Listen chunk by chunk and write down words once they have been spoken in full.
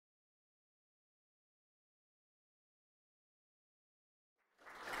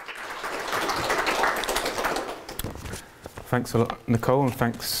Thanks a lot, Nicole, and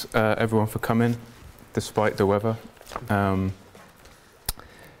thanks everyone for coming, despite the weather.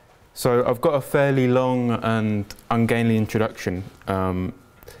 So I've got a fairly long and ungainly introduction, where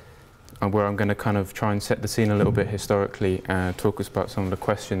I'm going to kind of try and set the scene a little bit historically and talk us about some of the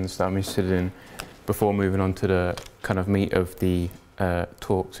questions that I'm interested in before moving on to the kind of meat of the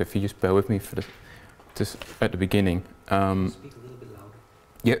talk. So if you just bear with me for just at the beginning. Speak a little bit louder.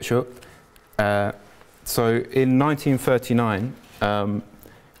 Yeah, sure. So in 1939,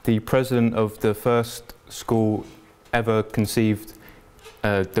 the president of the first school ever conceived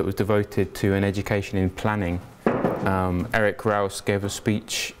that was devoted to an education in planning, Eric Rouse, gave a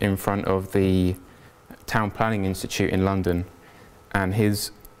speech in front of the Town Planning Institute in London, and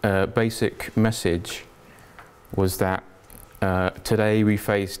his basic message was that today we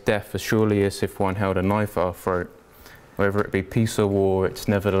face death as surely as if one held a knife at our throat. Whether it be peace or war, it's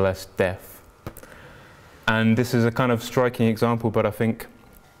nevertheless death. And this is a kind of striking example, but I think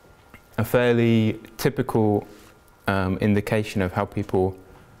a fairly typical indication of how people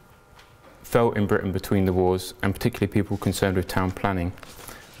felt in Britain between the wars, and particularly people concerned with town planning,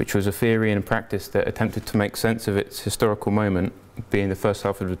 which was a theory and a practice that attempted to make sense of its historical moment, being the first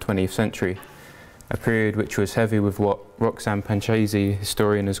half of the 20th century, a period which was heavy with what Roxanne Panchesi,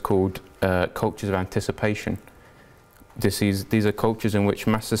 historian, has called cultures of anticipation. These are cultures in which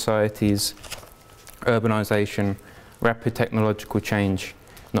mass societies, urbanisation, rapid technological change,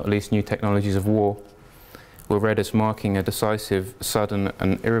 not least new technologies of war, were read as marking a decisive, sudden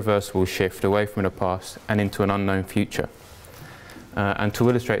and irreversible shift away from the past and into an unknown future. And to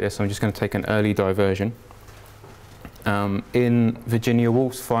illustrate this, I'm just going to take an early diversion. In Virginia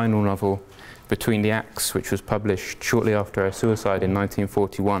Woolf's final novel, Between the Acts, which was published shortly after her suicide in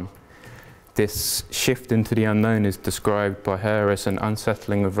 1941, this shift into the unknown is described by her as an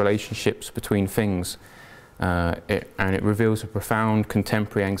unsettling of relationships between things, and it reveals a profound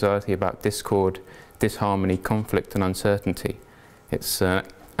contemporary anxiety about discord, disharmony, conflict and uncertainty. It's an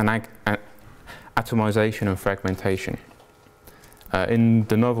atomization and fragmentation. In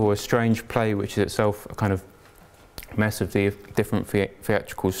the novel, a strange play, which is itself a kind of mess of the different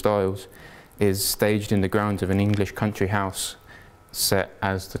theatrical styles, is staged in the grounds of an English country house, set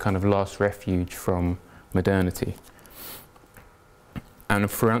as the kind of last refuge from modernity.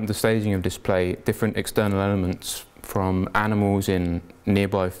 And throughout the staging of this play, different external elements, from animals in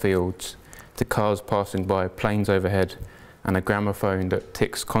nearby fields to cars passing by, planes overhead, and a gramophone that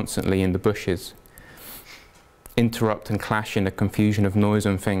ticks constantly in the bushes, interrupt and clash in a confusion of noise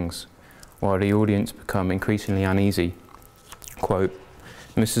and things, while the audience become increasingly uneasy. Quote,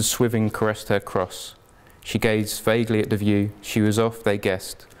 "Mrs. Swithin caressed her cross. She gazed vaguely at the view. She was off, they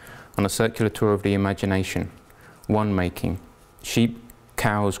guessed, on a circular tour of the imagination, one-making. Sheep,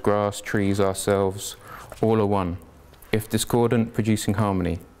 cows, grass, trees, ourselves, all are one, if discordant, producing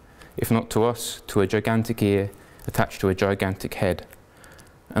harmony, if not to us, to a gigantic ear attached to a gigantic head.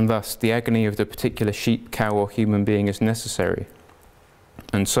 And thus, the agony of the particular sheep, cow or human being is necessary.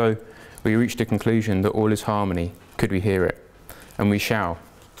 And so, we reach the conclusion that all is harmony, could we hear it, and we shall."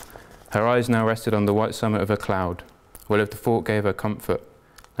 Her eyes now rested on the white summit of a cloud. Well, if the thought gave her comfort,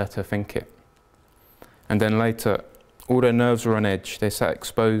 let her think it. And then later, all their nerves were on edge. They sat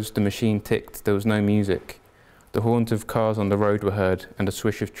exposed, the machine ticked, there was no music. The horns of cars on the road were heard, and the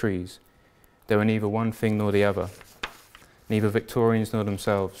swish of trees. They were neither one thing nor the other, neither Victorians nor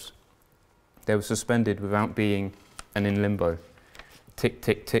themselves. They were suspended without being, and in limbo. Tick,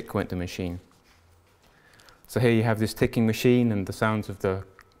 tick, tick went the machine. So here you have this ticking machine and the sounds of the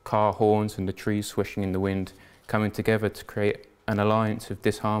car horns and the trees swishing in the wind coming together to create an alliance of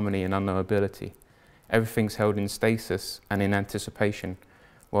disharmony and unknowability. Everything's held in stasis and in anticipation,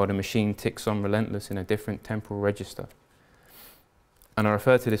 while the machine ticks on relentless in a different temporal register. And I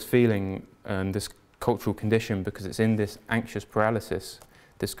refer to this feeling and this cultural condition because it's in this anxious paralysis,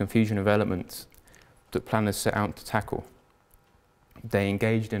 this confusion of elements, that planners set out to tackle. They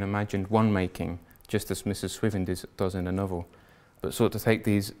engaged in imagined one-making, just as Mrs. Swithin does in the novel, but sought to take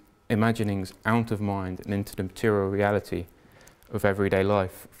these imaginings out of mind and into the material reality of everyday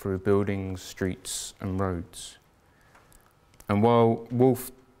life through buildings, streets and roads. And while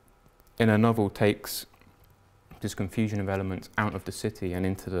Woolf in a novel takes this confusion of elements out of the city and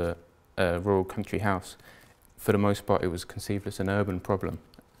into the rural country house, for the most part it was conceived as an urban problem.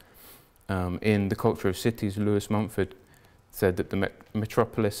 In The Culture of Cities, Lewis Mumford said that the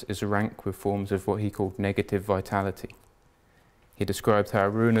metropolis is rank with forms of what he called negative vitality. He described how a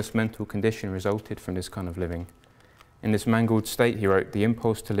ruinous mental condition resulted from this kind of living. In this mangled state, he wrote, the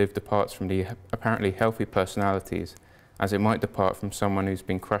impulse to live departs from the apparently healthy personalities, as it might depart from someone who's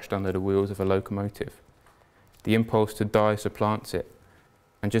been crushed under the wheels of a locomotive. the impulse to die supplants it,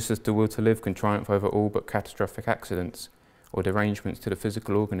 and just as the will to live can triumph over all but catastrophic accidents or derangements to the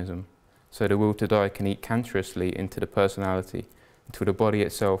physical organism, so the will to die can eat cancerously into the personality until the body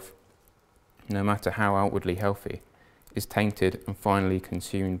itself, no matter how outwardly healthy, is tainted and finally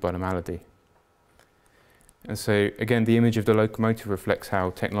consumed by the malady. And so, again, the image of the locomotive reflects how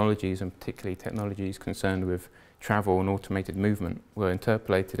technologies, and particularly technologies concerned with travel and automated movement, were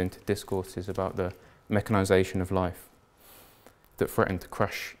interpolated into discourses about the mechanisation of life that threatened to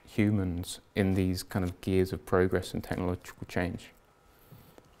crush humans in these kind of gears of progress and technological change.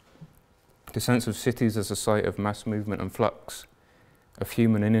 The sense of cities as a site of mass movement and flux, of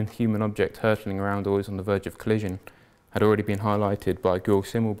human and inhuman object hurtling around always on the verge of collision, had already been highlighted by Georg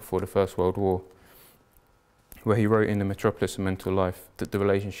Simmel before the First World War, where he wrote in The Metropolis of Mental Life that the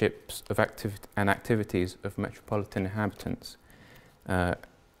relationships of activities of metropolitan inhabitants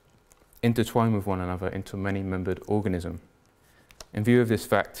intertwine with one another into a many-membered organism. In view of this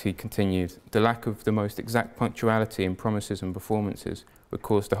fact, he continued, the lack of the most exact punctuality in promises and performances would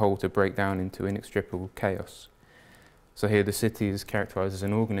cause the whole to break down into inextricable chaos. So here the city is characterised as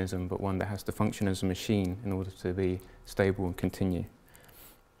an organism, but one that has to function as a machine in order to be stable and continue.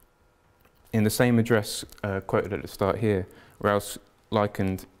 In the same address quoted at the start here, Rouse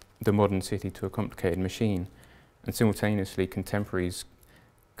likened the modern city to a complicated machine, and simultaneously contemporaries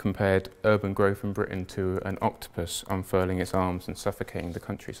compared urban growth in Britain to an octopus unfurling its arms and suffocating the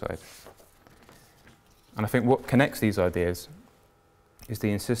countryside. And I think what connects these ideas is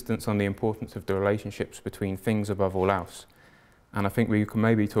the insistence on the importance of the relationships between things above all else. And I think we can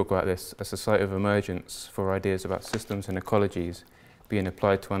maybe talk about this as a site of emergence for ideas about systems and ecologies being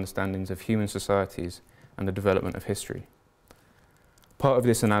applied to understandings of human societies and the development of history. Part of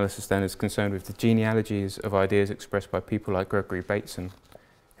this analysis then is concerned with the genealogies of ideas expressed by people like Gregory Bateson,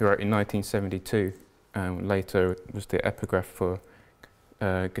 who wrote in 1972, later was the epigraph for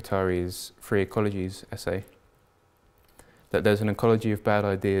Guattari's Free Ecologies essay, that there's an ecology of bad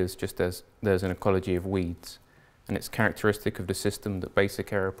ideas just as there's an ecology of weeds, and it's characteristic of the system that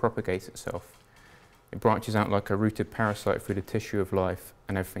basic error propagates itself. It branches out like a rooted parasite through the tissue of life,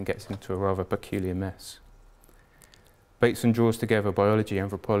 and everything gets into a rather peculiar mess. Bateson draws together biology,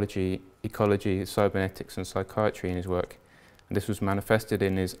 anthropology, ecology, cybernetics and psychiatry in his work, and this was manifested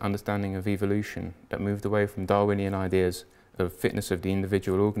in his understanding of evolution that moved away from Darwinian ideas of fitness of the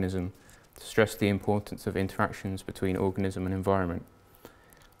individual organism to stress the importance of interactions between organism and environment.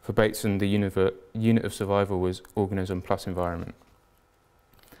 For Bateson, the unit of survival was organism plus environment.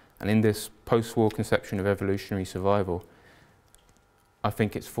 And in this post-war conception of evolutionary survival, I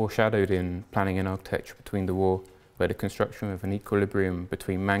think it's foreshadowed in Planning and Architecture Between the War, where the construction of an equilibrium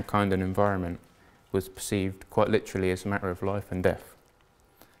between mankind and environment was perceived quite literally as a matter of life and death.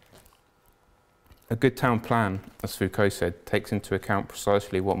 A good town plan, as Foucault said, takes into account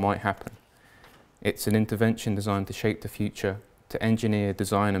precisely what might happen. It's an intervention designed to shape the future, to engineer,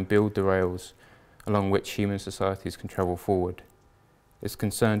 design and build the rails along which human societies can travel forward. It's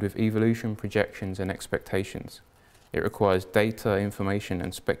concerned with evolution, projections and expectations. It requires data, information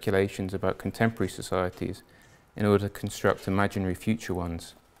and speculations about contemporary societies in order to construct imaginary future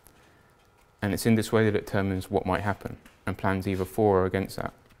ones. And it's in this way that it determines what might happen and plans either for or against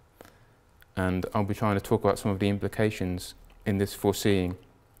that. And I'll be trying to talk about some of the implications in this foreseeing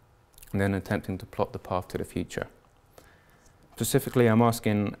and then attempting to plot the path to the future. Specifically, I'm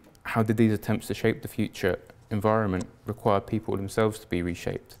asking, how did these attempts to shape the future environment require people themselves to be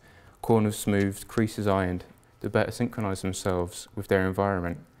reshaped, corners smoothed, creases ironed, to better synchronise themselves with their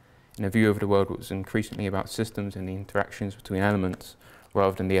environment, in a view of the world that was increasingly about systems and the interactions between elements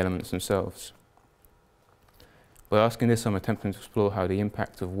rather than the elements themselves. By asking this, I'm attempting to explore how the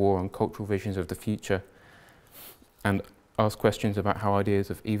impact of war on cultural visions of the future, and ask questions about how ideas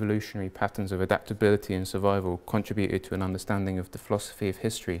of evolutionary patterns of adaptability and survival contributed to an understanding of the philosophy of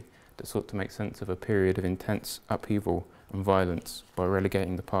history that sought to make sense of a period of intense upheaval and violence by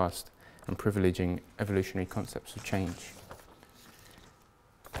relegating the past and privileging evolutionary concepts of change.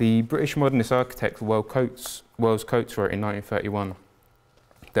 The British modernist architect Wells Coates wrote in 1931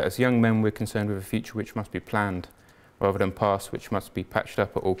 that as young men we're concerned with a future which must be planned rather than past which must be patched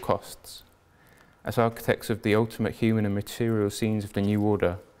up at all costs. As architects of the ultimate human and material scenes of the new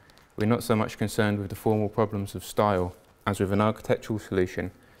order, we're not so much concerned with the formal problems of style as with an architectural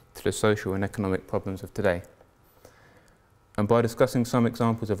solution to the social and economic problems of today. And by discussing some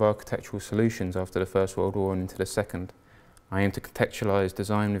examples of architectural solutions after the First World War and into the Second, I aim to contextualise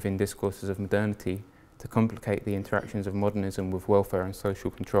design within discourses of modernity to complicate the interactions of modernism with welfare and social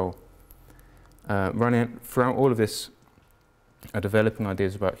control. Throughout all of this are developing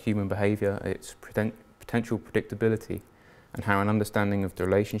ideas about human behaviour, its potential predictability and how an understanding of the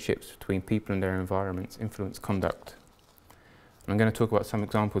relationships between people and their environments influence conduct. I'm going to talk about some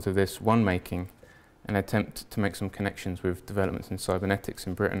examples of this one-making and attempt to make some connections with developments in cybernetics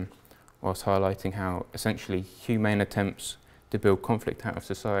in Britain, whilst highlighting how essentially humane attempts to build conflict out of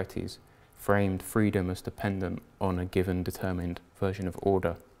societies framed freedom as dependent on a given determined version of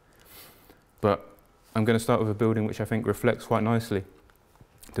order. But I'm going to start with a building which I think reflects quite nicely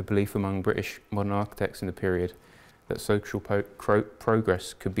the belief among British modern architects in the period that social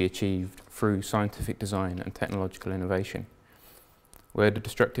progress could be achieved through scientific design and technological innovation, where the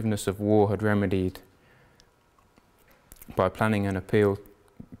destructiveness of war had remedied by planning an appeal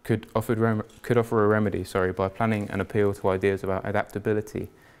could offer a remedy, by planning an appeal to ideas about adaptability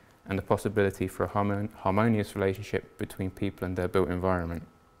and the possibility for a harmonious relationship between people and their built environment.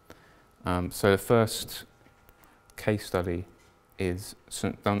 So the first case study is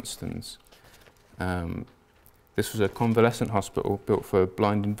St Dunstan's. This was a convalescent hospital built for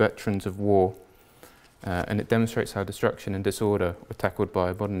blinded veterans of war, and it demonstrates how destruction and disorder were tackled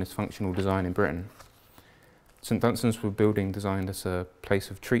by modernist functional design in Britain. St Dunstan's were a building designed as a place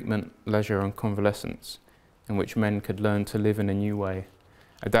of treatment, leisure and convalescence, in which men could learn to live in a new way,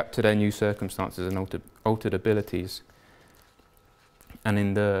 adapt to their new circumstances and altered abilities. And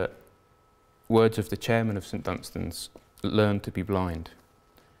in the words of the chairman of St Dunstan's, learn to be blind.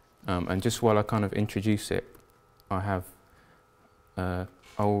 And just while I kind of introduce it, I have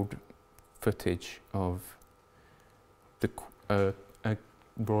old footage of the a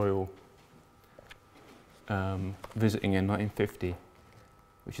royal visiting in 1950,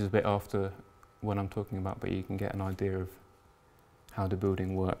 which is a bit after what I'm talking about, but you can get an idea of how the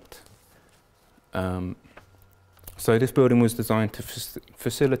building worked. So this building was designed to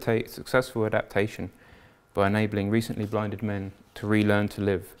facilitate successful adaptation by enabling recently blinded men to relearn to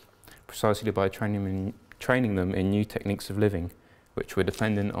live, precisely by training them in new techniques of living, which were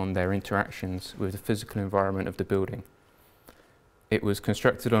dependent on their interactions with the physical environment of the building. It was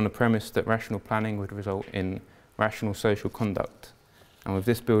constructed on the premise that rational planning would result in rational social conduct. And with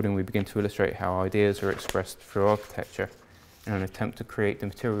this building, we begin to illustrate how ideas are expressed through architecture in an attempt to create the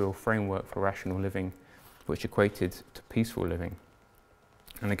material framework for rational living, which equated to peaceful living.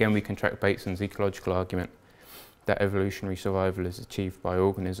 And again, we can track Bateson's ecological argument that evolutionary survival is achieved by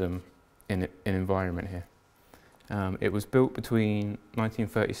organism in environment here. It was built between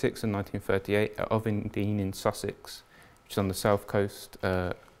 1936 and 1938 at Ovingdean in Sussex, which is on the south coast,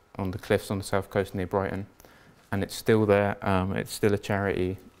 on the cliffs on the south coast near Brighton. And it's still there, it's still a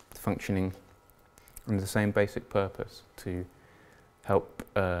charity functioning under the same basic purpose to help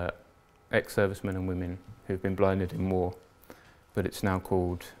ex-servicemen and women who've been blinded in war, but it's now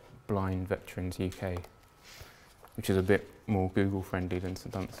called Blind Veterans UK, which is a bit more Google friendly than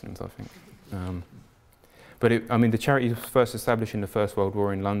St Dunstan's, I think. But the charity was first established in the First World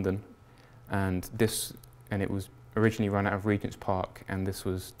War in London, and it was originally run out of Regent's Park, and this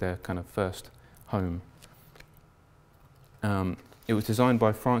was their kind of first home. It was designed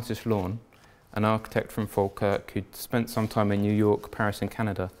by Francis Lorne, an architect from Falkirk who'd spent some time in New York, Paris and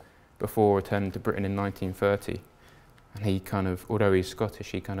Canada before returning to Britain in 1930. And he kind of, although he's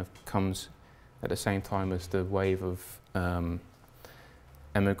Scottish, he kind of comes at the same time as the wave of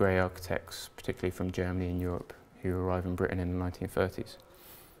emigre architects, particularly from Germany and Europe, who arrive in Britain in the 1930s.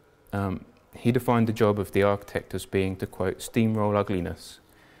 He defined the job of the architect as being, to quote, steamroll ugliness,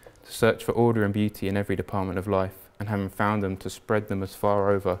 to search for order and beauty in every department of life, and having found them, to spread them as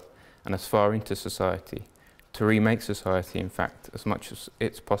far over and as far into society, to remake society, in fact, as much as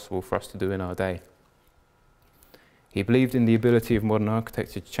it's possible for us to do in our day. He believed in the ability of modern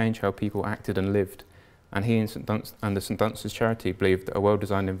architecture to change how people acted and lived, and he and the St Dunstan's charity believed that a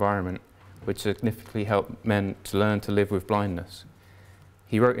well-designed environment would significantly help men to learn to live with blindness.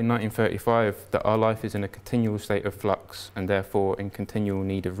 He wrote in 1935 that our life is in a continual state of flux and therefore in continual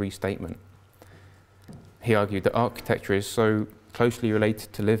need of restatement. He argued that architecture is so closely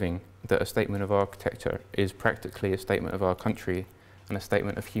related to living that a statement of architecture is practically a statement of our country and a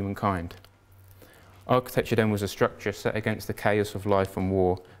statement of humankind. Architecture then was a structure set against the chaos of life and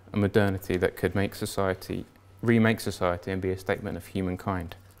war and modernity that could make society, remake society and be a statement of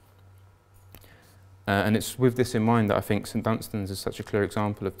humankind. And it's with this in mind that I think St Dunstan's is such a clear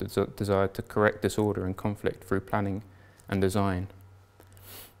example of the desire to correct disorder and conflict through planning and design.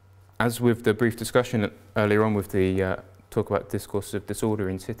 As with the brief discussion earlier on with the talk about discourses of disorder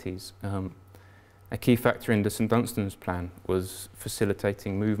in cities, a key factor in the St Dunstan's plan was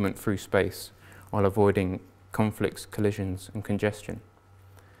facilitating movement through space while avoiding conflicts, collisions and congestion.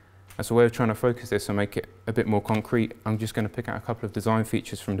 As a way of trying to focus this and make it a bit more concrete, I'm just going to pick out a couple of design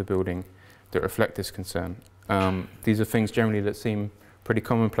features from the building that reflect this concern. These are things generally that seem pretty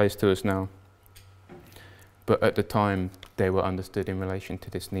commonplace to us now, but at the time they were understood in relation to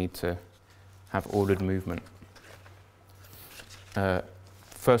this need to have ordered movement.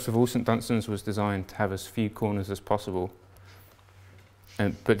 First of all, St Dunstan's was designed to have as few corners as possible,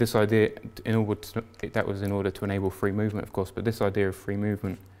 but this idea, that was in order to enable free movement, of course, but this idea of free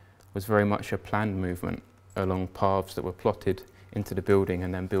movement was very much a planned movement along paths that were plotted into the building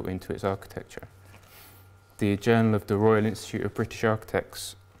and then built into its architecture. The Journal of the Royal Institute of British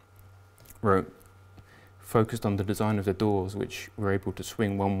Architects focused on the design of the doors, which were able to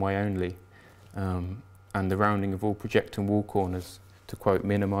swing one way only, and the rounding of all projecting wall corners to, quote,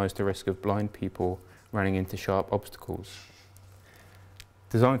 minimise the risk of blind people running into sharp obstacles.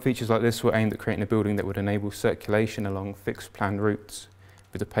 Design features like this were aimed at creating a building that would enable circulation along fixed planned routes,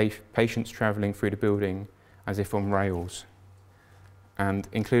 with the patients travelling through the building as if on rails. And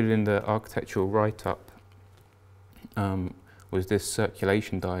included in the architectural write-up was this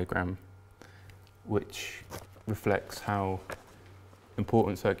circulation diagram, which reflects how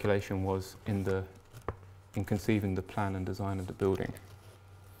important circulation was in conceiving the plan and design of the building.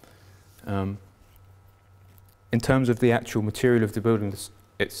 In terms of the actual material of the building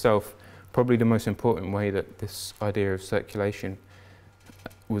itself, probably the most important way that this idea of circulation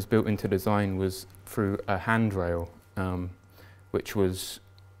was built into design was through a handrail, which was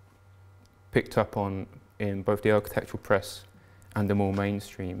picked up on in both the architectural press and the more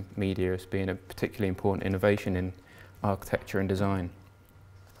mainstream media as being a particularly important innovation in architecture and design.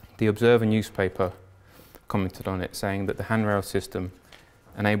 The Observer newspaper commented on it, saying that the handrail system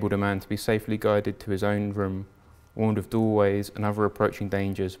enabled a man to be safely guided to his own room, warned of doorways and other approaching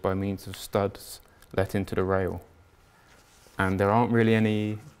dangers by means of studs let into the rail. And there aren't really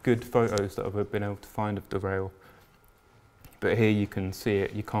any good photos that I've been able to find of the rail, but here you can see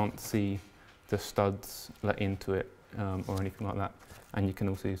it. You can't see the studs let into it or anything like that, and you can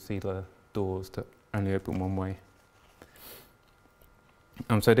also see the doors that only open one way.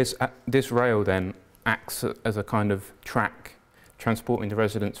 So this rail then acts as a kind of track, transporting the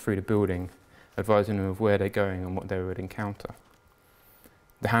residents through the building, advising them of where they're going and what they would encounter.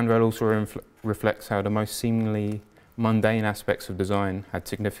 The handrail also reflects how the most seemingly mundane aspects of design had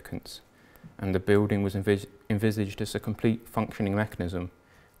significance, and the building was envisaged as a complete functioning mechanism,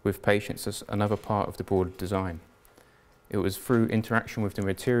 with patients as another part of the broader design. It was through interaction with the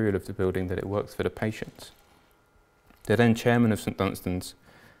material of the building that it works for the patients. The then chairman of St Dunstan's,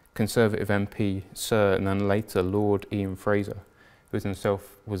 Conservative MP Sir and then later Lord Ian Fraser, who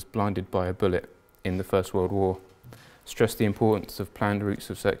himself was blinded by a bullet in the First World War, stressed the importance of planned routes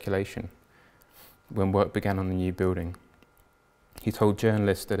of circulation when work began on the new building. He told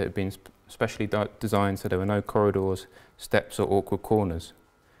journalists that it had been specially designed so there were no corridors, steps or awkward corners.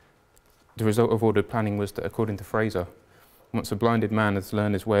 The result of ordered planning was that, according to Fraser, once a blinded man has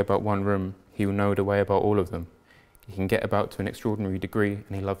learned his way about one room, he will know the way about all of them. He can get about to an extraordinary degree,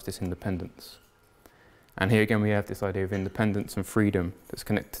 and he loves this independence. And here again we have this idea of independence and freedom that's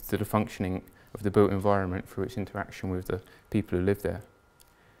connected to the functioning of the built environment through its interaction with the people who live there.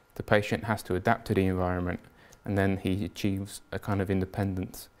 The patient has to adapt to the environment, and then he achieves a kind of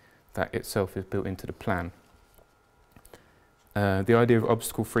independence that itself is built into the plan. The idea of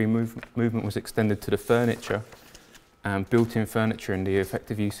obstacle-free movement was extended to the furniture, and built-in furniture and the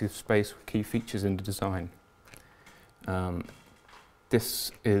effective use of space were key features in the design.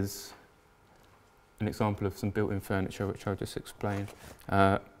 This is an example of some built-in furniture, which I'll just explain.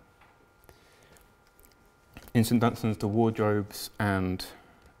 In St Dunstan's, the wardrobes and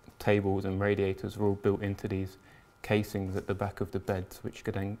tables and radiators were all built into these casings at the back of the beds, which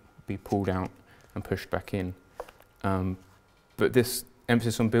could then be pulled out and pushed back in. But this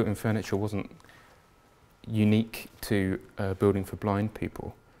emphasis on built-in furniture wasn't unique to building for blind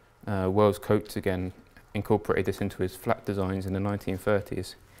people. Wells Coates again incorporated this into his flat designs in the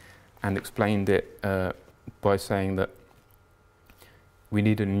 1930s and explained it by saying that we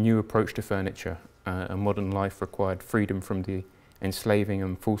needed a new approach to furniture. A modern life required freedom from the enslaving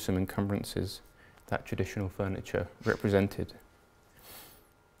and fulsome encumbrances that traditional furniture represented.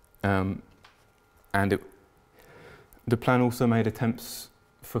 The plan also made attempts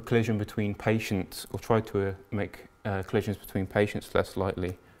for collision between patients, or tried to make collisions between patients less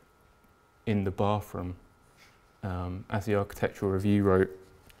likely in the bathroom. As the Architectural Review wrote,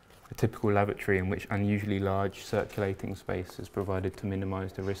 a typical lavatory in which unusually large circulating space is provided to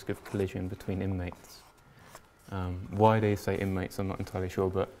minimise the risk of collision between inmates. Why they say inmates, I'm not entirely sure,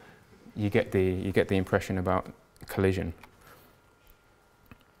 but you get the impression about collision.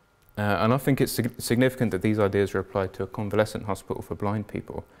 And I think it's significant that these ideas are applied to a convalescent hospital for blind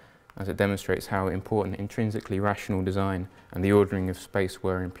people, as it demonstrates how important intrinsically rational design and the ordering of space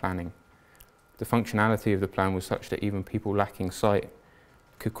were in planning. The functionality of the plan was such that even people lacking sight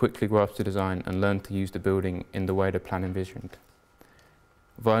could quickly grasp the design and learn to use the building in the way the plan envisioned.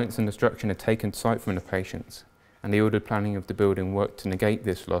 Violence and destruction had taken sight from the patients, and the ordered planning of the building worked to negate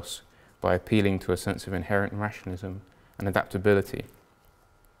this loss by appealing to a sense of inherent rationalism and adaptability.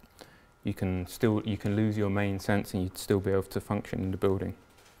 You can lose your main sense and you'd still be able to function in the building.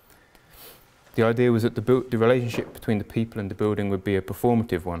 The idea was that the relationship between the people and the building would be a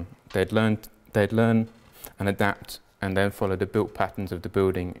performative one. They'd learn and adapt and then follow the built patterns of the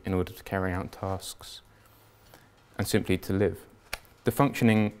building in order to carry out tasks and simply to live. The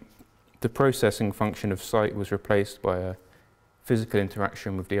processing function of sight was replaced by a physical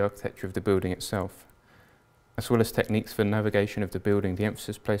interaction with the architecture of the building itself. As well as techniques for navigation of the building, the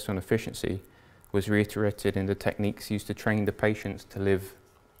emphasis placed on efficiency was reiterated in the techniques used to train the patients to live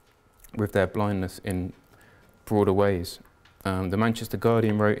with their blindness in broader ways. The Manchester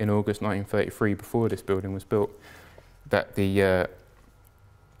Guardian wrote in August 1933, before this building was built, that an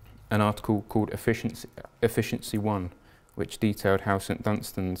article called Efficiency 1, which detailed how St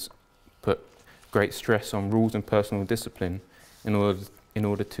Dunstan's put great stress on rules and personal discipline in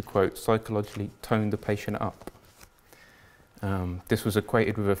order to, quote, psychologically tone the patient up. This was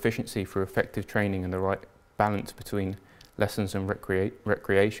equated with efficiency for effective training and the right balance between lessons and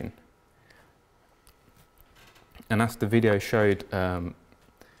recreation. And as the video showed,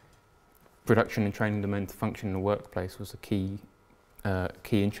 production and training the men to function in the workplace was a key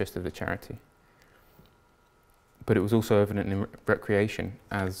interest of the charity. But it was also evident in recreation,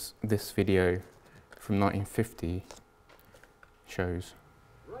 as this video from 1950 shows.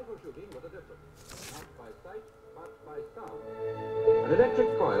 Rifle shooting was a difference, not by sight, but by sound. An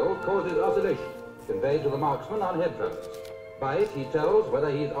electric coil causes oscillation, conveyed to the marksman on headphones. By it, he tells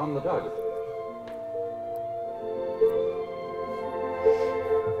whether he's on the target.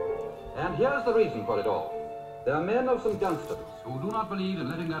 And here's the reason for it all. There are men of St Dunstan's who do not believe in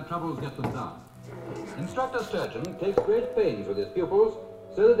letting their troubles get them down. Instructor Sturgeon takes great pains with his pupils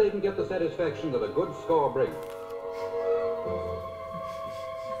so that they can get the satisfaction that a good score brings.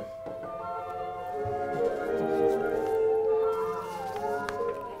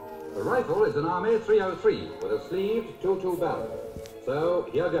 The rifle is an Army 303 with a sleeved 2-2 barrel. So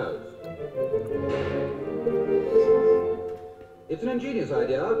here goes. It's an ingenious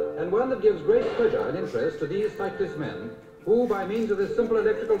idea, and one that gives great pleasure and interest to these sightless men, who, by means of this simple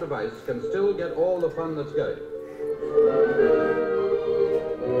electrical device, can still get all the fun that's going.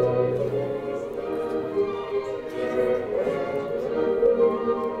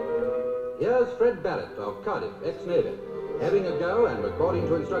 Here's Fred Barrett of Cardiff, ex-Navy, having a go, and according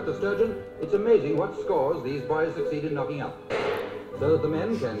to Instructor Sturgeon, it's amazing what scores these boys succeed in knocking up. So that the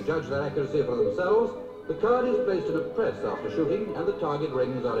men can judge their accuracy for themselves, the card is placed in a press after shooting, and the target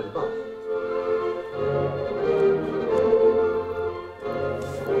rings are embossed.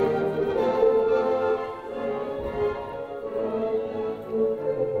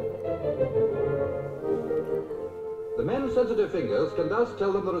 The men's sensitive fingers can thus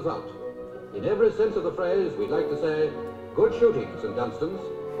tell them the result. In every sense of the phrase, we'd like to say, good shooting, St Dunstan's.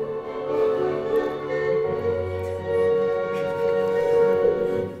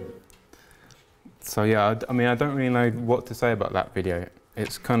 So yeah, I mean, I don't really know what to say about that video.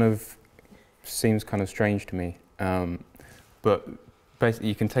 It's seems kind of strange to me. But basically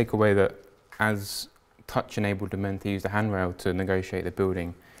you can take away that as touch enabled the men to use the handrail to negotiate the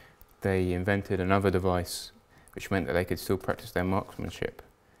building, they invented another device which meant that they could still practice their marksmanship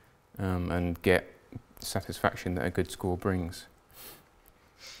and get satisfaction that a good score brings.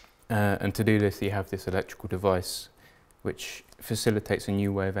 And to do this, you have this electrical device which facilitates a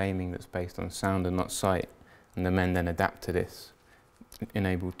new way of aiming that's based on sound and not sight, and the men then adapt to this in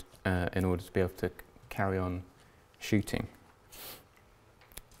order to be able to carry on shooting.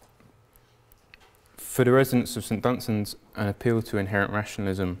 For the residents of St Dunstan's, an appeal to inherent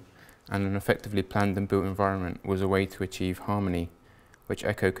rationalism and an effectively planned and built environment was a way to achieve harmony, which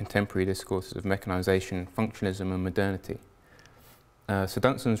echoed contemporary discourses of mechanisation, functionalism and modernity. St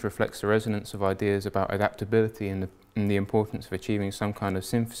Dunstan's reflects the resonance of ideas about adaptability and the importance of achieving some kind of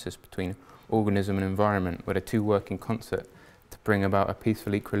synthesis between organism and environment, where the two work in concert to bring about a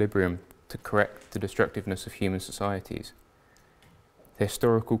peaceful equilibrium to correct the destructiveness of human societies. The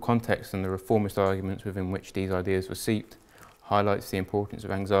historical context and the reformist arguments within which these ideas were seeped highlights the importance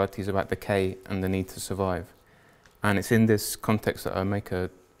of anxieties about decay and the need to survive. And it's in this context that I make a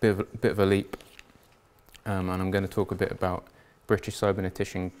bit of a leap, and I'm going to talk a bit about British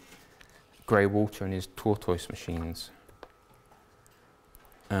cybernetician Grey Walter and his tortoise machines.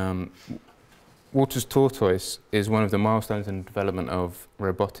 Walter's tortoise is one of the milestones in the development of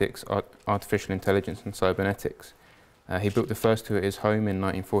robotics, artificial intelligence and cybernetics. He built the first two at his home in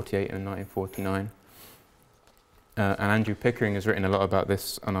 1948 and 1949. And Andrew Pickering has written a lot about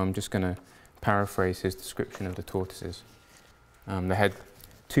this, and I'm just going to paraphrase his description of the tortoises. They had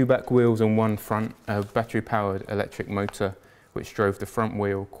two back wheels and one front, a battery-powered electric motor which drove the front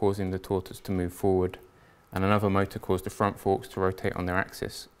wheel, causing the tortoise to move forward, and another motor caused the front forks to rotate on their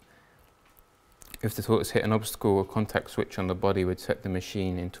axis. If the tortoise hit an obstacle, a contact switch on the body would set the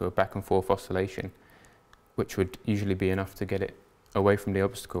machine into a back and forth oscillation, which would usually be enough to get it away from the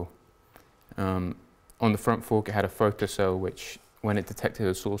obstacle. On the front fork it had a photocell which, when it detected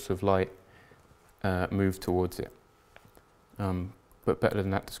a source of light, moved towards it. But better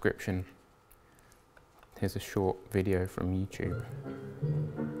than that description, here's a short video from YouTube.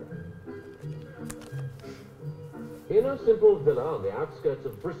 In a simple villa on the outskirts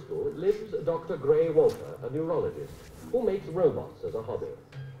of Bristol lives Dr. Gray Walter, a neurologist, who makes robots as a hobby.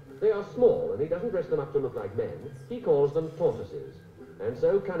 They are small, and he doesn't dress them up to look like men. He calls them tortoises, and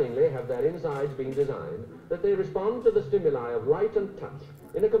so cunningly have their insides been designed that they respond to the stimuli of light and touch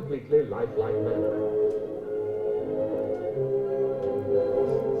in a completely lifelike manner.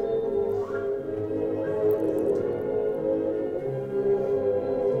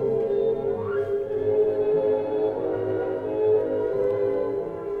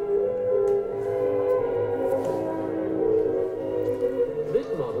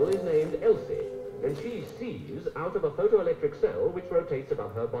 Out of a photoelectric cell which rotates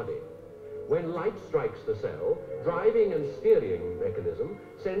above her body. When light strikes the cell, driving and steering mechanism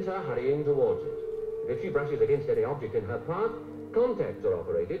sends her hurrying towards it. If she brushes against any object in her path, contacts are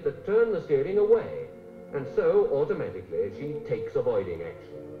operated that turn the steering away, and so automatically she takes avoiding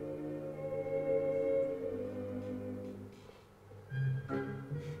action.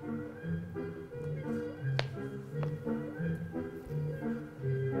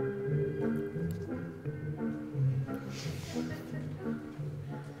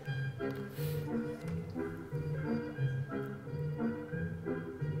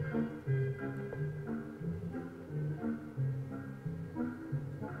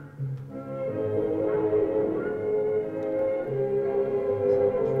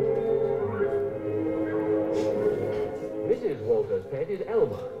 Walter's pet is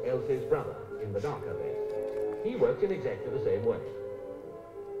Elmer, Elsie's brother, in the darker base. He works in exactly the same way.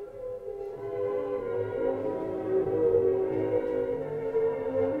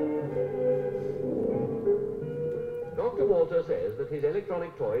 Dr. Walter says that his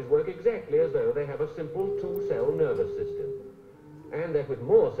electronic toys work exactly as though they have a simple two-cell nervous system, and that with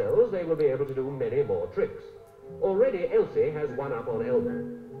more cells they will be able to do many more tricks. Already Elsie has one up on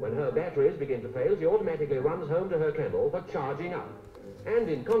Elmer. When her batteries begin to fail, she automatically runs home to her kennel for charging up, and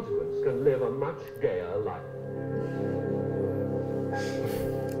in consequence can live a much gayer life.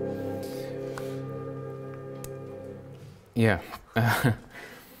 Yeah.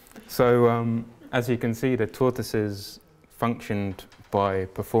 So, as you can see, the tortoises functioned by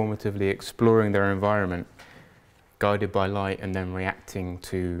performatively exploring their environment, guided by light and then reacting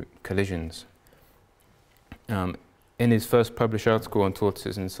to collisions. In his first published article on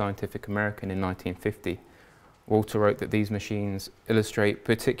tortoises in Scientific American in 1950, Walter wrote that these machines illustrate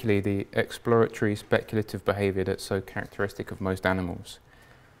particularly the exploratory, speculative behaviour that's so characteristic of most animals.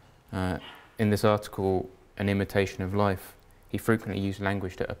 In this article, An Imitation of Life, he frequently used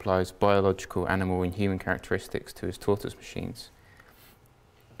language that applies biological, animal and human characteristics to his tortoise machines.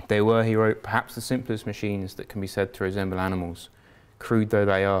 They were, he wrote, perhaps the simplest machines that can be said to resemble animals. Crude though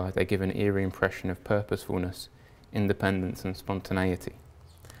they are, they give an eerie impression of purposefulness, independence and spontaneity.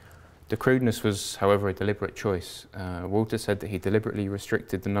 The crudeness was, however, a deliberate choice. Walter said that he deliberately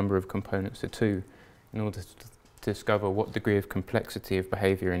restricted the number of components to 2 in order to discover what degree of complexity of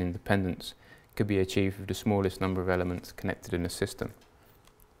behaviour and independence could be achieved with the smallest number of elements connected in a system.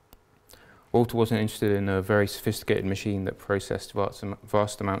 Walter wasn't interested in a very sophisticated machine that processed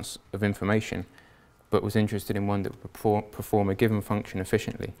vast amounts of information, but was interested in one that would perform a given function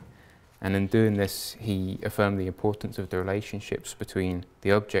efficiently. And in doing this, he affirmed the importance of the relationships between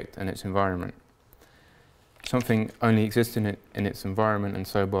the object and its environment. Something only exists in its environment, and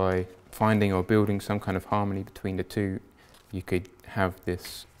so by finding or building some kind of harmony between the two, you could have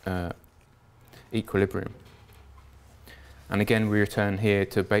this equilibrium. And again, we return here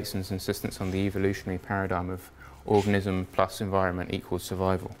to Bateson's insistence on the evolutionary paradigm of organism plus environment equals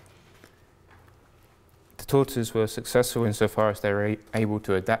survival. The tortoises were successful insofar as they were able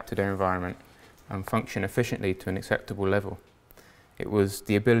to adapt to their environment and function efficiently to an acceptable level. It was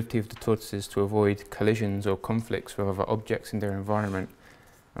the ability of the tortoises to avoid collisions or conflicts with other objects in their environment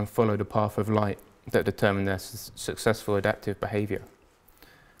and follow the path of light that determine their successful adaptive behaviour.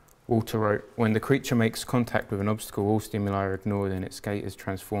 Walter wrote, "When the creature makes contact with an obstacle, all stimuli are ignored and its gait is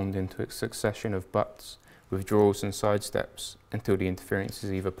transformed into a succession of butts, withdrawals and sidesteps until the interference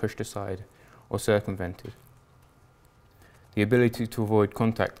is either pushed aside or circumvented. The ability to avoid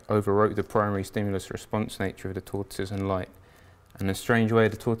contact overwrote the primary stimulus response nature of the tortoises and light, and in a strange way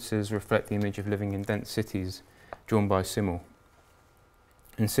the tortoises reflect the image of living in dense cities drawn by Simmel.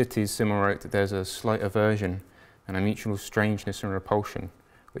 In cities, Simmel wrote that there's a slight aversion and a mutual strangeness and repulsion,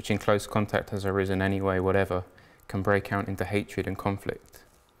 which in close contact has arisen any way whatever, can break out into hatred and conflict.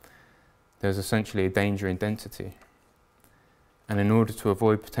 There's essentially a danger in density. And in order to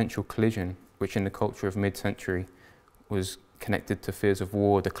avoid potential collision, which in the culture of mid-century was connected to fears of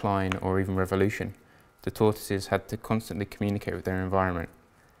war, decline, or even revolution, the tortoises had to constantly communicate with their environment.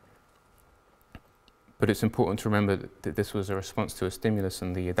 But it's important to remember that this was a response to a stimulus,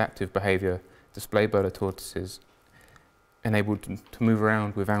 and the adaptive behaviour displayed by the tortoises enabled them to move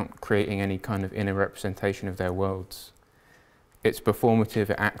around without creating any kind of inner representation of their worlds. It's performative,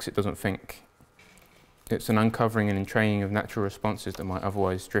 it acts, it doesn't think. It's an uncovering and entraining of natural responses that might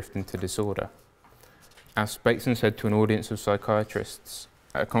otherwise drift into disorder. As Bateson said to an audience of psychiatrists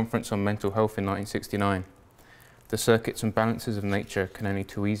at a conference on mental health in 1969, the circuits and balances of nature can only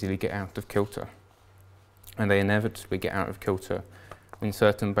too easily get out of kilter. And they inevitably get out of kilter when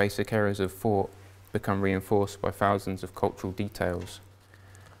certain basic errors of thought become reinforced by thousands of cultural details.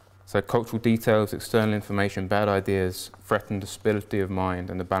 So cultural details, external information, bad ideas threaten the stability of mind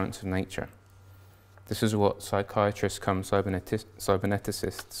and the balance of nature. This is what psychiatrists come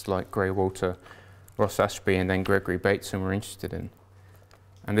cyberneticists like Gray Walter, Ross Ashby and then Gregory Bateson were interested in.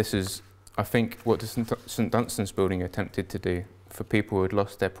 And this is, I think, what the St Dunstan's building attempted to do for people who had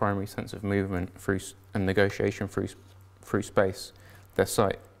lost their primary sense of movement and negotiation through space, their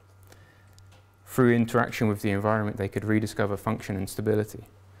sight. Through interaction with the environment, they could rediscover function and stability.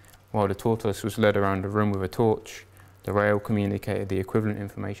 While the tortoise was led around a room with a torch, the rail communicated the equivalent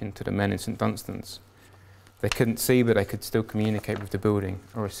information to the men in St Dunstan's. They couldn't see, but they could still communicate with the building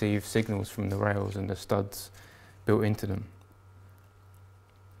or receive signals from the rails and the studs built into them.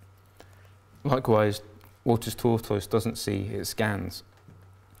 Likewise, Walter's tortoise doesn't see, it scans.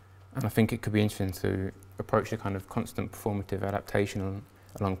 And I think it could be interesting to approach a kind of constant performative adaptation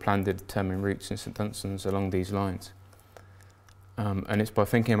along planned and determined routes in St Dunstan's along these lines. And it's by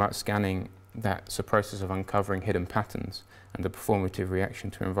thinking about scanning that it's a process of uncovering hidden patterns and the performative reaction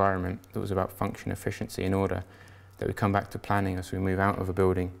to environment that was about function, efficiency and order that we come back to planning as we move out of a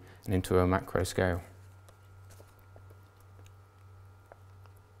building and into a macro scale.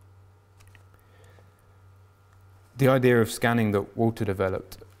 The idea of scanning that Walter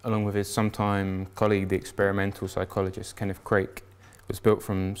developed, along with his sometime colleague, the experimental psychologist Kenneth Craik, was built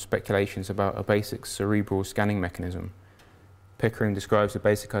from speculations about a basic cerebral scanning mechanism. Pickering describes the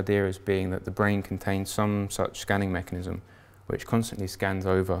basic idea as being that the brain contains some such scanning mechanism which constantly scans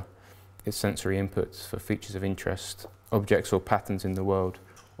over its sensory inputs for features of interest, objects or patterns in the world,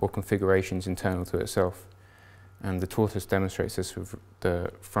 or configurations internal to itself. And the tortoise demonstrates this with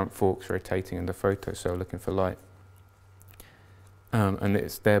the front forks rotating and the photocell looking for light. And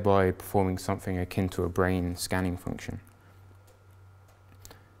it's thereby performing something akin to a brain scanning function.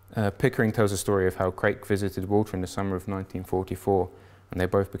 Pickering tells a story of how Craik visited Walter in the summer of 1944, and they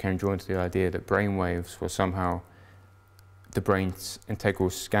both became drawn to the idea that brain waves were somehow the brain's integral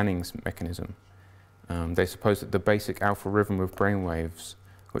scanning mechanism. They supposed that the basic alpha rhythm of brain waves,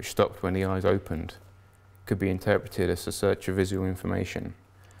 which stopped when the eyes opened, could be interpreted as a search of visual information,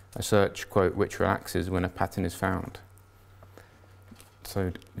 a search, quote, which relaxes when a pattern is found.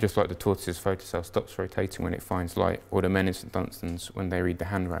 So just like the tortoise's photocell stops rotating when it finds light, or the men in St Dunstan's when they read the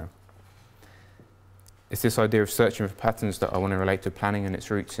handrail. It's this idea of searching for patterns that I want to relate to planning and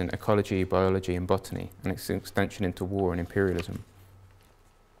its roots in ecology, biology and botany, and its extension into war and imperialism.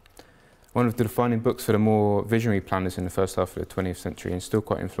 One of the defining books for the more visionary planners in the first half of the 20th century, and still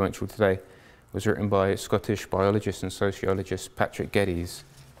quite influential today, was written by Scottish biologist and sociologist Patrick Geddes.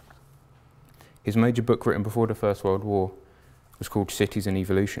 His major book, written before the First World War, was called Cities and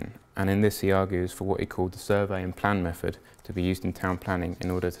Evolution, and in this he argues for what he called the survey and plan method to be used in town planning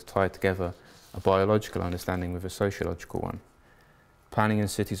in order to tie together a biological understanding with a sociological one. Planning in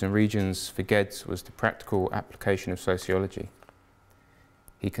cities and regions for Geddes was the practical application of sociology.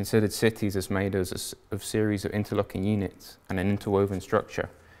 He considered cities as made of a series of interlocking units and an interwoven structure,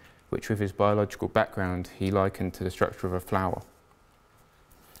 which with his biological background he likened to the structure of a flower,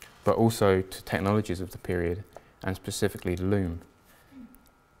 but also to technologies of the period, and specifically the loom.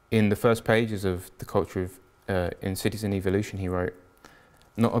 In the first pages of the culture of in Cities and Evolution, he wrote,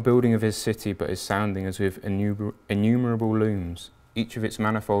 Not a building of his city, but is sounding as with innumerable looms, each of its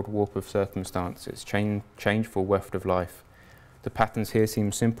manifold warp of circumstance, its changeful weft of life. The patterns here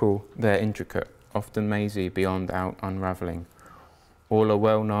seem simple, they're intricate, often mazy beyond out unravelling. All are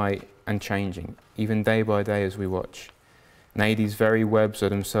well nigh and changing, even day by day as we watch. Nay, these very webs are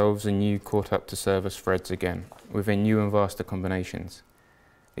themselves anew caught up to serve as threads again, within new and vaster combinations.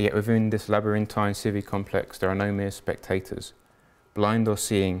 Yet within this labyrinthine civic complex there are no mere spectators. Blind or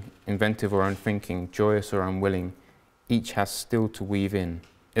seeing, inventive or unthinking, joyous or unwilling, each has still to weave in,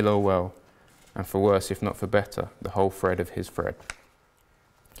 ill or well, and for worse if not for better, the whole thread of his thread.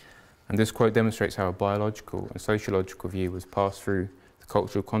 And this quote demonstrates how a biological and sociological view was passed through the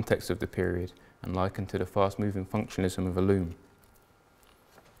cultural context of the period and likened to the fast-moving functionalism of a loom.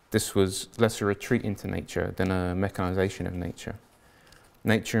 This was less a retreat into nature than a mechanisation of nature.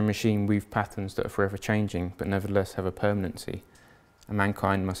 Nature and machine weave patterns that are forever changing, but nevertheless have a permanency, and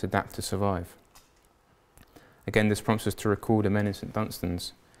mankind must adapt to survive. Again, this prompts us to recall the men in St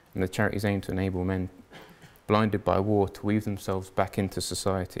Dunstan's and the charities aim to enable men blinded by war to weave themselves back into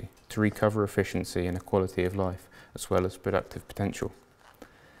society, to recover efficiency and equality of life, as well as productive potential.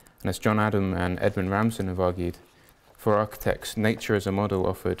 And as John Adam and Edmund Ramsden have argued, for architects, nature as a model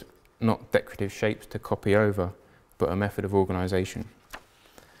offered not decorative shapes to copy over, but a method of organisation.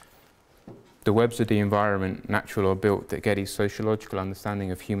 The webs of the environment, natural or built, that Getty's sociological understanding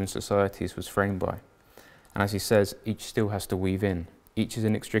of human societies was framed by. And as he says, each still has to weave in. Each is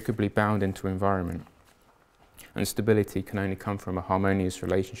inextricably bound into environment. And stability can only come from a harmonious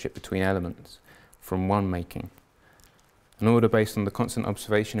relationship between elements, from one making. An order based on the constant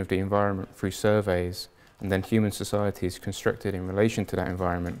observation of the environment through surveys, and then human societies constructed in relation to that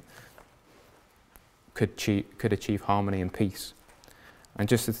environment, could achieve harmony and peace. And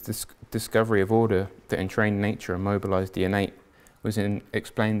just as this discovery of order that entrained nature and mobilised the innate was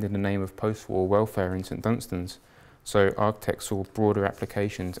explained in the name of post-war welfare in St Dunstan's, so architects saw broader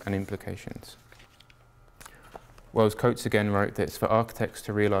applications and implications. Wells Coates again wrote that it's for architects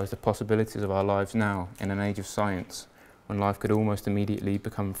to realise the possibilities of our lives now in an age of science, when life could almost immediately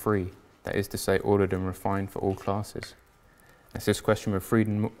become free, that is to say ordered and refined for all classes. It's this question of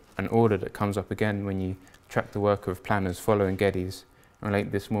freedom and order that comes up again when you track the work of planners following Geddes and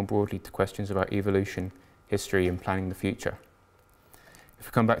relate this more broadly to questions about evolution, history and planning the future. If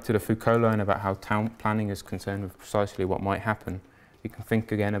we come back to the Foucault line about how town planning is concerned with precisely what might happen, we can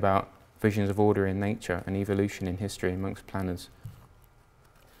think again about visions of order in nature and evolution in history amongst planners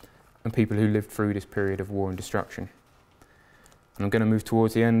and people who lived through this period of war and destruction. And I'm going to move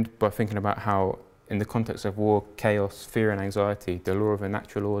towards the end by thinking about how, in the context of war, chaos, fear and anxiety, the law of a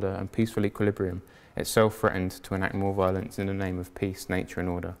natural order and peaceful equilibrium itself threatened to enact more violence in the name of peace, nature and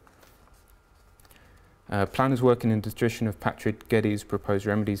order. Planners working in the tradition of Patrick Geddes proposed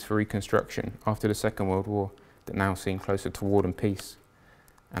remedies for reconstruction after the Second World War that now seem closer to war than peace.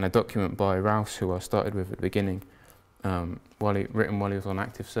 And a document by Rouse, who I started with at the beginning, written while he was on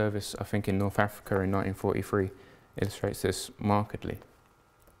active service, I think in North Africa in 1943, illustrates this markedly.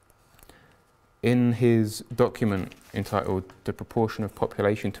 In his document entitled The Proportion of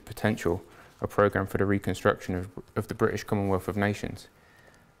Population to Potential, a programme for the reconstruction of the British Commonwealth of Nations,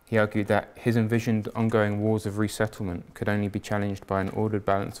 he argued that his envisioned ongoing wars of resettlement could only be challenged by an ordered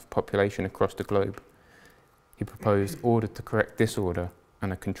balance of population across the globe. He proposed order to correct disorder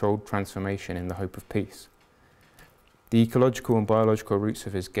and a controlled transformation in the hope of peace. The ecological and biological roots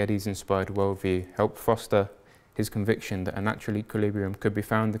of his Geddes-inspired worldview helped foster his conviction that a natural equilibrium could be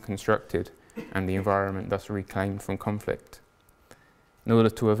found and constructed and the environment thus reclaimed from conflict. In order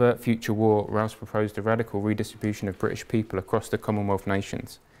to avert future war, Rouse proposed a radical redistribution of British people across the Commonwealth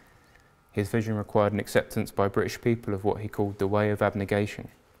nations. His vision required an acceptance by British people of what he called the way of abnegation.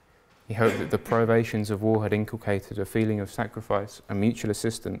 He hoped that the privations of war had inculcated a feeling of sacrifice and mutual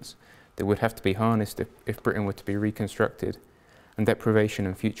assistance that would have to be harnessed if Britain were to be reconstructed and deprivation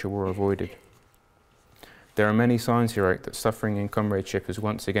and future war avoided. There are many signs, he wrote, that suffering in comradeship is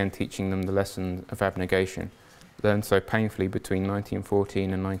once again teaching them the lesson of abnegation, learned so painfully between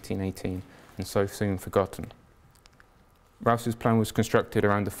 1914 and 1918 and so soon forgotten. Rouse's plan was constructed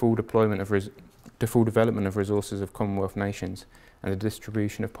around the full development of resources of Commonwealth nations and the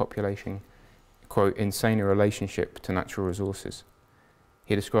distribution of population, quote, in saner relationship to natural resources.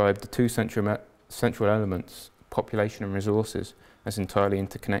 He described the two central elements, population and resources, as entirely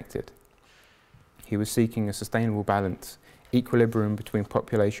interconnected. He was seeking a sustainable balance, equilibrium between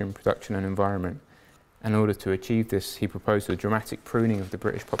population, production and environment. In order to achieve this, he proposed a dramatic pruning of the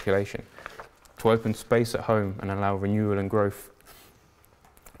British population to open space at home and allow renewal and growth,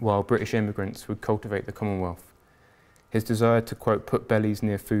 while British immigrants would cultivate the Commonwealth. His desire to, quote, put bellies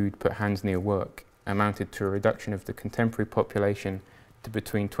near food, put hands near work, amounted to a reduction of the contemporary population to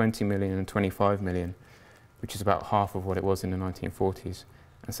between 20 million and 25 million, which is about half of what it was in the 1940s,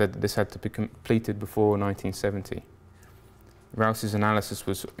 and said that this had to be completed before 1970. Rouse's analysis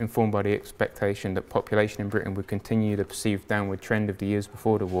was informed by the expectation that population in Britain would continue the perceived downward trend of the years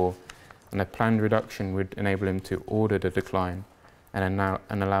before the war, and a planned reduction would enable him to order the decline and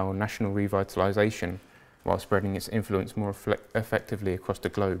allow national revitalisation while spreading its influence more effectively across the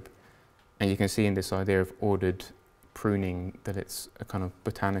globe. And you can see in this idea of ordered pruning that it's a kind of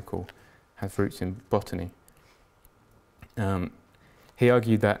botanical, has roots in botany. He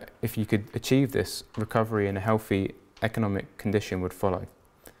argued that if you could achieve this, recovery in a healthy economic condition would follow.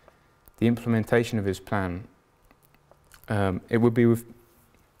 The implementation of his plan, it would be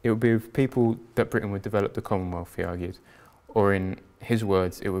with people that Britain would develop the Commonwealth, he argued, or in his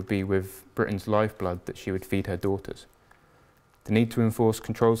words, it would be with Britain's lifeblood that she would feed her daughters. The need to enforce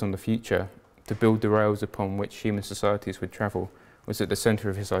controls on the future, to build the rails upon which human societies would travel, was at the centre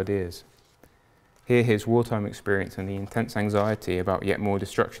of his ideas. Here his wartime experience and the intense anxiety about yet more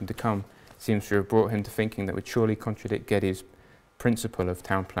destruction to come seems to have brought him to thinking that would surely contradict Geddes' principle of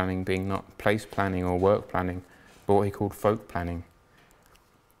town planning being not place planning or work planning, but what he called folk planning,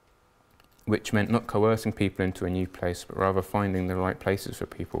 which meant not coercing people into a new place, but rather finding the right places for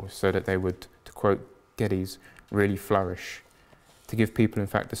people so that they would, to quote Geddes, really flourish. To give people in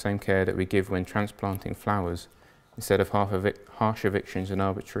fact the same care that we give when transplanting flowers, instead of harsh evictions and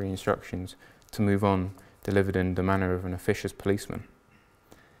arbitrary instructions to move on, delivered in the manner of an officious policeman.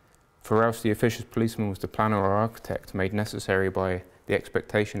 For Rouse, the officious policeman was the planner or architect made necessary by the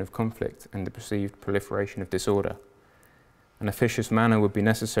expectation of conflict and the perceived proliferation of disorder. An officious manner would be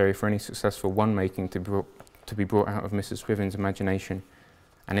necessary for any successful one-making to be brought out of Mrs. Swithin's imagination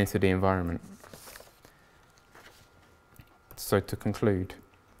and into the environment. So to conclude,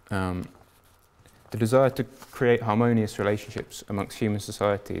 the desire to create harmonious relationships amongst human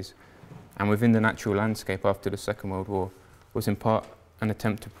societies and within the natural landscape after the Second World War was in part an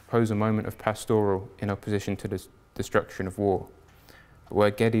attempt to propose a moment of pastoral in opposition to the destruction of war. But where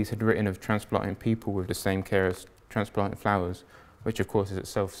Geddes had written of transplanting people with the same care as transplanting flowers, which of course is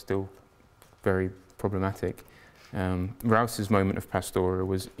itself still very problematic, Rouse's moment of pastoral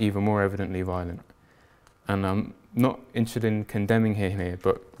was even more evidently violent. And I'm not interested in condemning him here,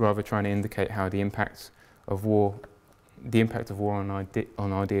 but rather trying to indicate how the impact of war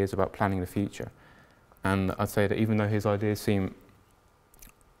on ideas about planning the future. And I'd say that even though his ideas seem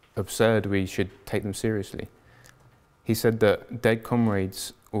absurd, we should take them seriously. He said that dead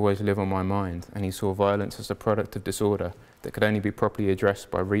comrades always live on my mind, and he saw violence as a product of disorder that could only be properly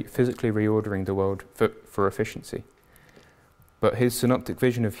addressed by physically reordering the world for efficiency. But his synoptic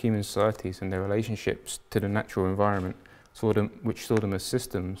vision of human societies and their relationships to the natural environment, which saw them as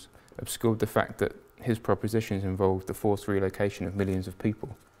systems, obscured the fact that his propositions involved the forced relocation of millions of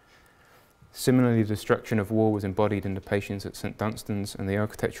people. Similarly, the destruction of war was embodied in the Patience at St Dunstan's, and the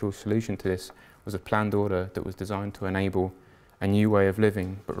architectural solution to this was a planned order that was designed to enable a new way of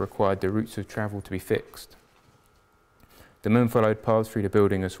living, but required the routes of travel to be fixed. The men followed paths through the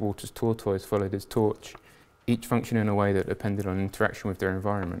building as Walter's tortoise followed his torch, each functioning in a way that depended on interaction with their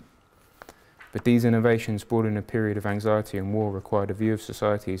environment. But these innovations, born in a period of anxiety and war, required a view of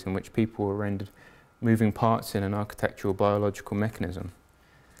societies in which people were rendered moving parts in an architectural biological mechanism.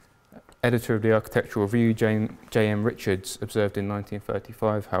 Editor of the Architectural Review, J.M. Richards, observed in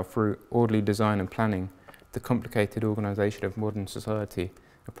 1935 how through orderly design and planning, the complicated organisation of modern society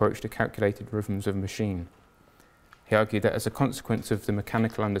approached the calculated rhythms of machine. He argued that as a consequence of the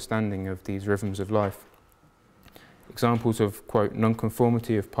mechanical understanding of these rhythms of life, examples of, quote,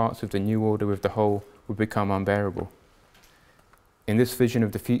 non-conformity of parts of the new order with the whole would become unbearable. In this vision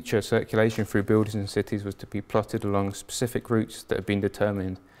of the future, circulation through buildings and cities was to be plotted along specific routes that had been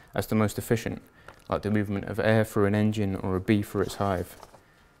determined as the most efficient, like the movement of air through an engine or a bee through its hive.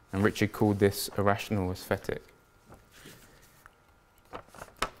 And Richard called this a rational aesthetic.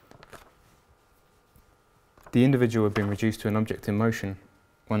 The individual had been reduced to an object in motion,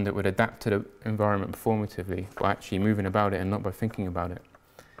 one that would adapt to the environment performatively by actually moving about it and not by thinking about it.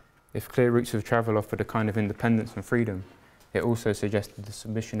 If clear routes of travel offered a kind of independence and freedom, it also suggested the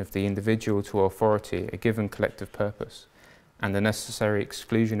submission of the individual to authority, a given collective purpose, and the necessary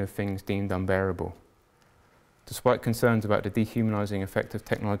exclusion of things deemed unbearable. Despite concerns about the dehumanising effect of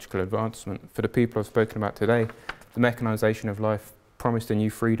technological advancement, for the people I've spoken about today, the mechanisation of life promised a new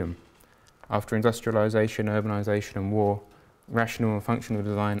freedom. After industrialisation, urbanisation and war, rational and functional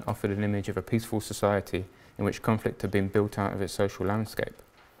design offered an image of a peaceful society in which conflict had been built out of its social landscape.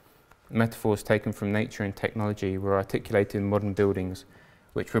 metaphors taken from nature and technology were articulated in modern buildings,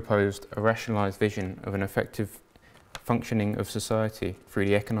 which proposed a rationalised vision of an effective functioning of society through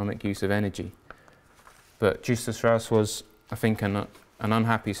the economic use of energy. But Justus Strauss was, I think, an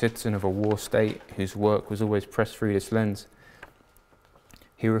unhappy citizen of a war state whose work was always pressed through this lens.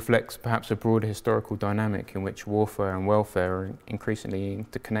 He reflects perhaps a broader historical dynamic in which warfare and welfare are increasingly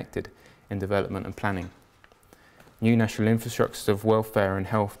interconnected in development and planning. New national infrastructures of welfare and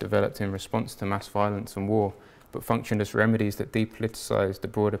health developed in response to mass violence and war, but functioned as remedies that depoliticised the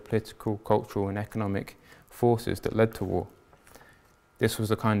broader political, cultural and economic forces that led to war. This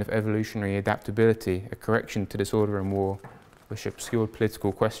was a kind of evolutionary adaptability, a correction to disorder and war, which obscured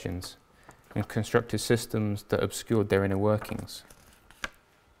political questions and constructed systems that obscured their inner workings.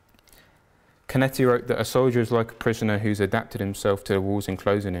 Canetti wrote that a soldier is like a prisoner who's adapted himself to the walls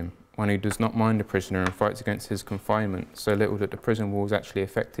enclosing him, one who does not mind a prisoner and fights against his confinement so little that the prison walls actually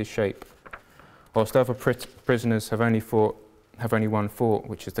affect his shape. Whilst other prisoners have only one thought,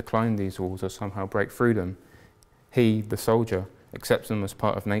 which is to climb these walls or somehow break through them, he, the soldier, accepts them as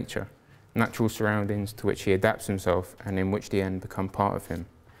part of nature, natural surroundings to which he adapts himself and in which the end become part of him.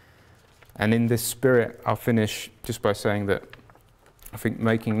 And in this spirit, I'll finish just by saying that I think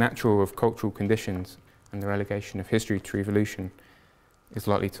making natural of cultural conditions and the relegation of history to evolution is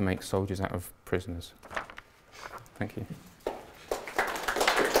likely to make soldiers out of prisoners. Thank you.